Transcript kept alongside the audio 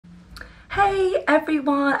Hey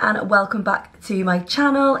everyone, and welcome back to my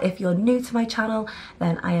channel. If you're new to my channel,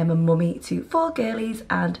 then I am a mummy to 4 girlies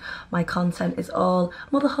and my content is all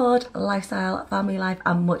motherhood, lifestyle, family life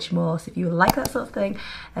and much more. So if you like that sort of thing,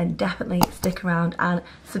 then definitely stick around and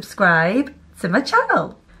subscribe to my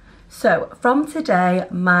channel. So from today,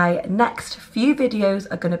 my next few videos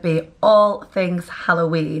are going to be all things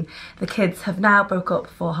Halloween. The kids have now broke up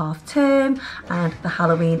for half term and the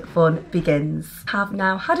Halloween fun begins. Have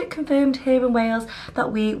now had it confirmed here in Wales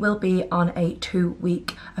that we will be on a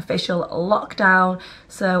 2-week official lockdown.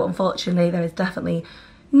 So unfortunately there is definitely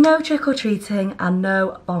no trick-or-treating and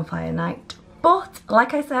no bonfire night. But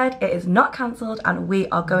like I said, it is not cancelled and we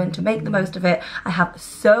are going to make the most of it. I have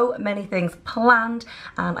so many things planned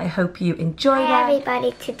and I hope you enjoy them. Hi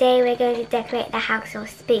everybody, today we're going to decorate the house all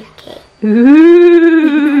spooky.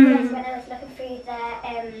 Ooh. That's when I was looking through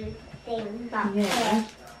the thing box. Yeah.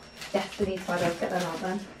 Destiny side, I'll get them out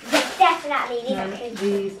then. Yes, definitely.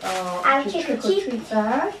 These are trick-or-treat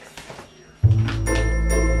bags.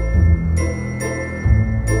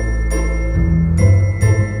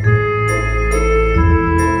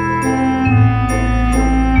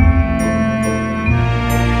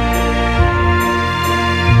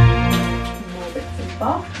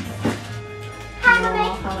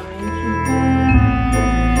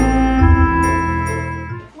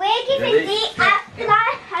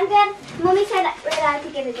 Mummy said that we're allowed to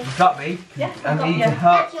give a gift. Got me? Yeah, I need to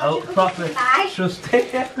help proper trust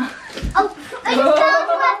it. Oh, I just fell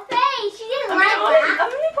to her face. She didn't like that. I'm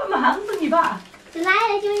really putting my hands on your back.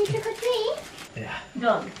 Delilah, doing trick or treat? Yeah.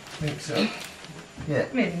 Done. I think so. Yeah.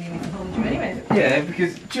 Maybe you need to hold you anyway. Yeah,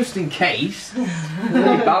 because just in case.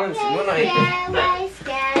 Really balancing, wouldn't I? Yeah, my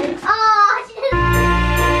scan. Oh, she didn't.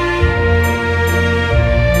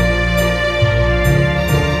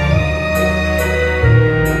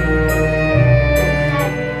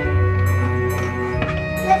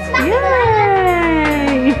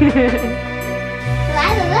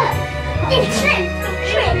 Delilah, look. It's shrimp.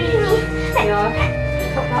 Yeah.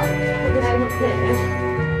 Put the name up there.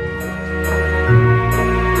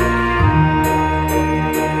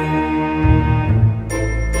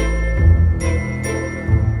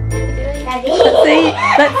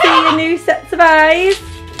 Let's see your new sets of eyes.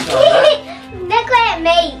 Look at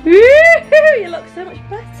me. Woo, you look so much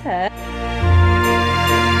better.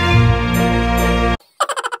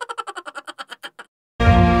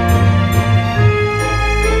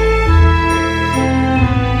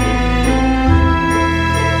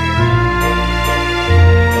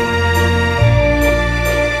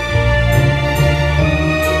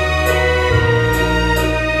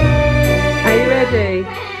 Are you ready?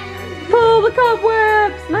 Pull the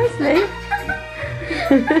cobwebs nicely.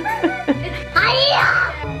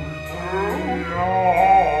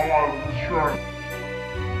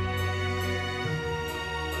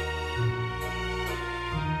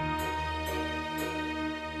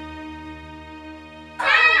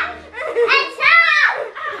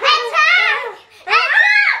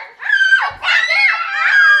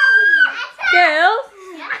 Girls,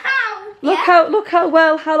 look how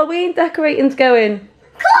well Halloween decorating's going.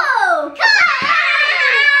 Cool!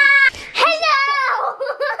 Hello!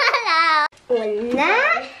 Hello!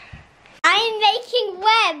 Now, I'm making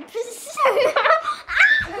webs.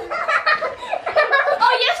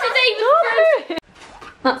 Oh, yesterday was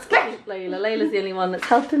That's cute, Layla. Layla's the only one that's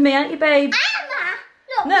helping me, aren't you, babe? Anna!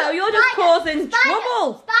 Look, No, you're just causing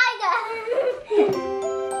trouble. Spider!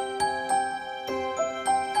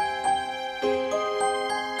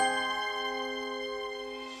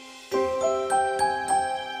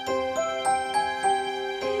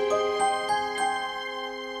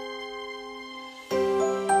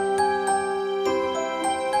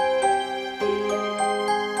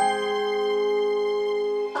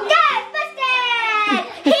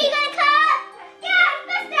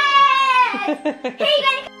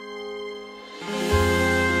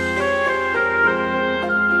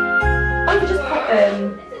 Oh, you just put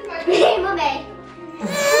Hey, Mummy.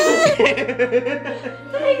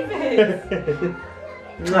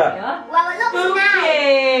 No. Well, it looks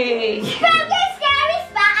nice. Spooky. Spooky, scary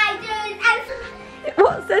spot I do.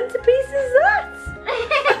 What centerpiece is that?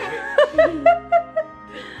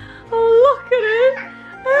 Oh, look at her.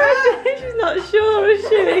 She's not sure, is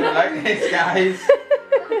she? Like this, guys.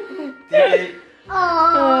 Dig it.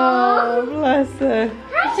 Oh, bless her.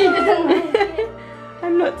 She doesn't like it.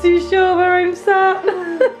 I'm not too sure where I'm sat.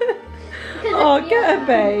 Oh, get her,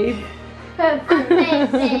 babe. Aww.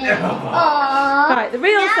 Right, the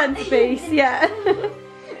real centerpiece, yeah.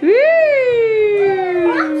 Woo!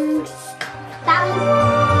 That was...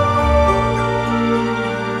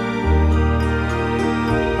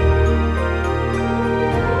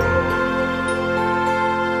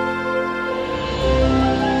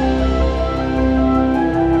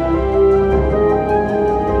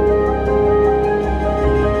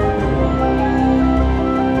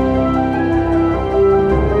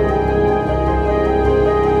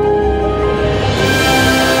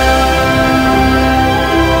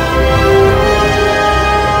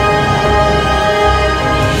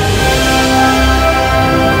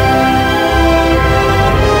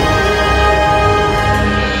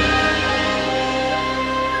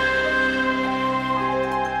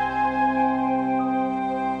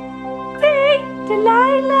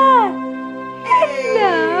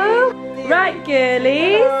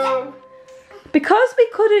 Because we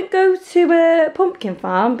couldn't go to a pumpkin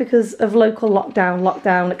farm because of local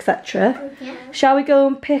lockdown, etc. Yeah. Shall we go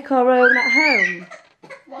and pick our own at home?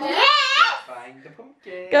 Yeah. Find the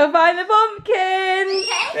pumpkin. Go find the pumpkin!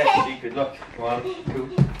 Yes, you could look. 1, 2.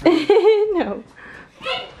 No.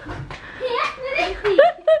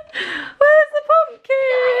 Where's the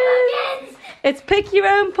pumpkin? It's pick your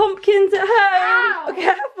own pumpkins at home. Oh,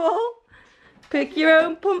 careful. Pick your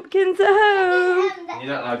own pumpkins at home.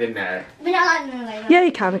 You're not allowed in there. We're not allowed in there. Yeah,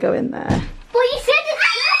 you can go in there. Well, you said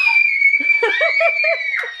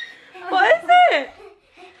What is it?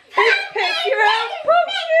 Pick your own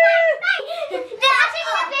pumpkin.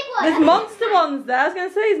 There's monster ones there. I was going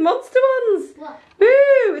to say, there's monster ones. What?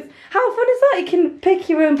 Ooh, how fun is that? You can pick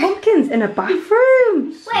your own pumpkins in a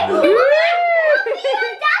bathroom. Wait,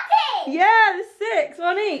 Yeah, there's 6,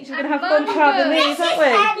 one each. We're going to have fun travelling these, aren't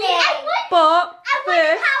we? But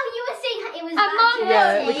first, how you were saying it was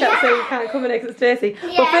yeah, we kept saying we can't come in because it's dirty.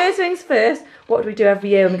 But first things first, what do we do every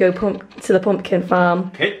year when we go to the pumpkin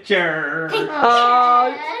farm? Picture.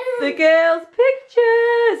 Oh, the girls'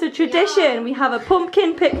 picture. It's a tradition. We have a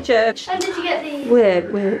pumpkin picture. How did you get these?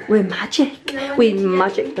 We're magic. We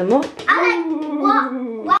magic them up.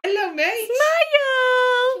 What? Hello, mate.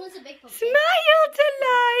 Smile! Was a big pumpkin. Smile,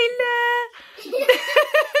 Delilah! You want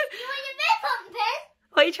your big pumpkin?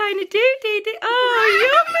 What are you trying to do, Dee? Oh,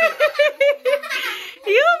 yummy!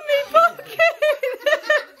 Yummy pumpkin!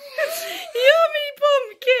 Yummy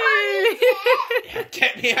pumpkin!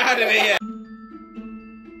 Get me out of here.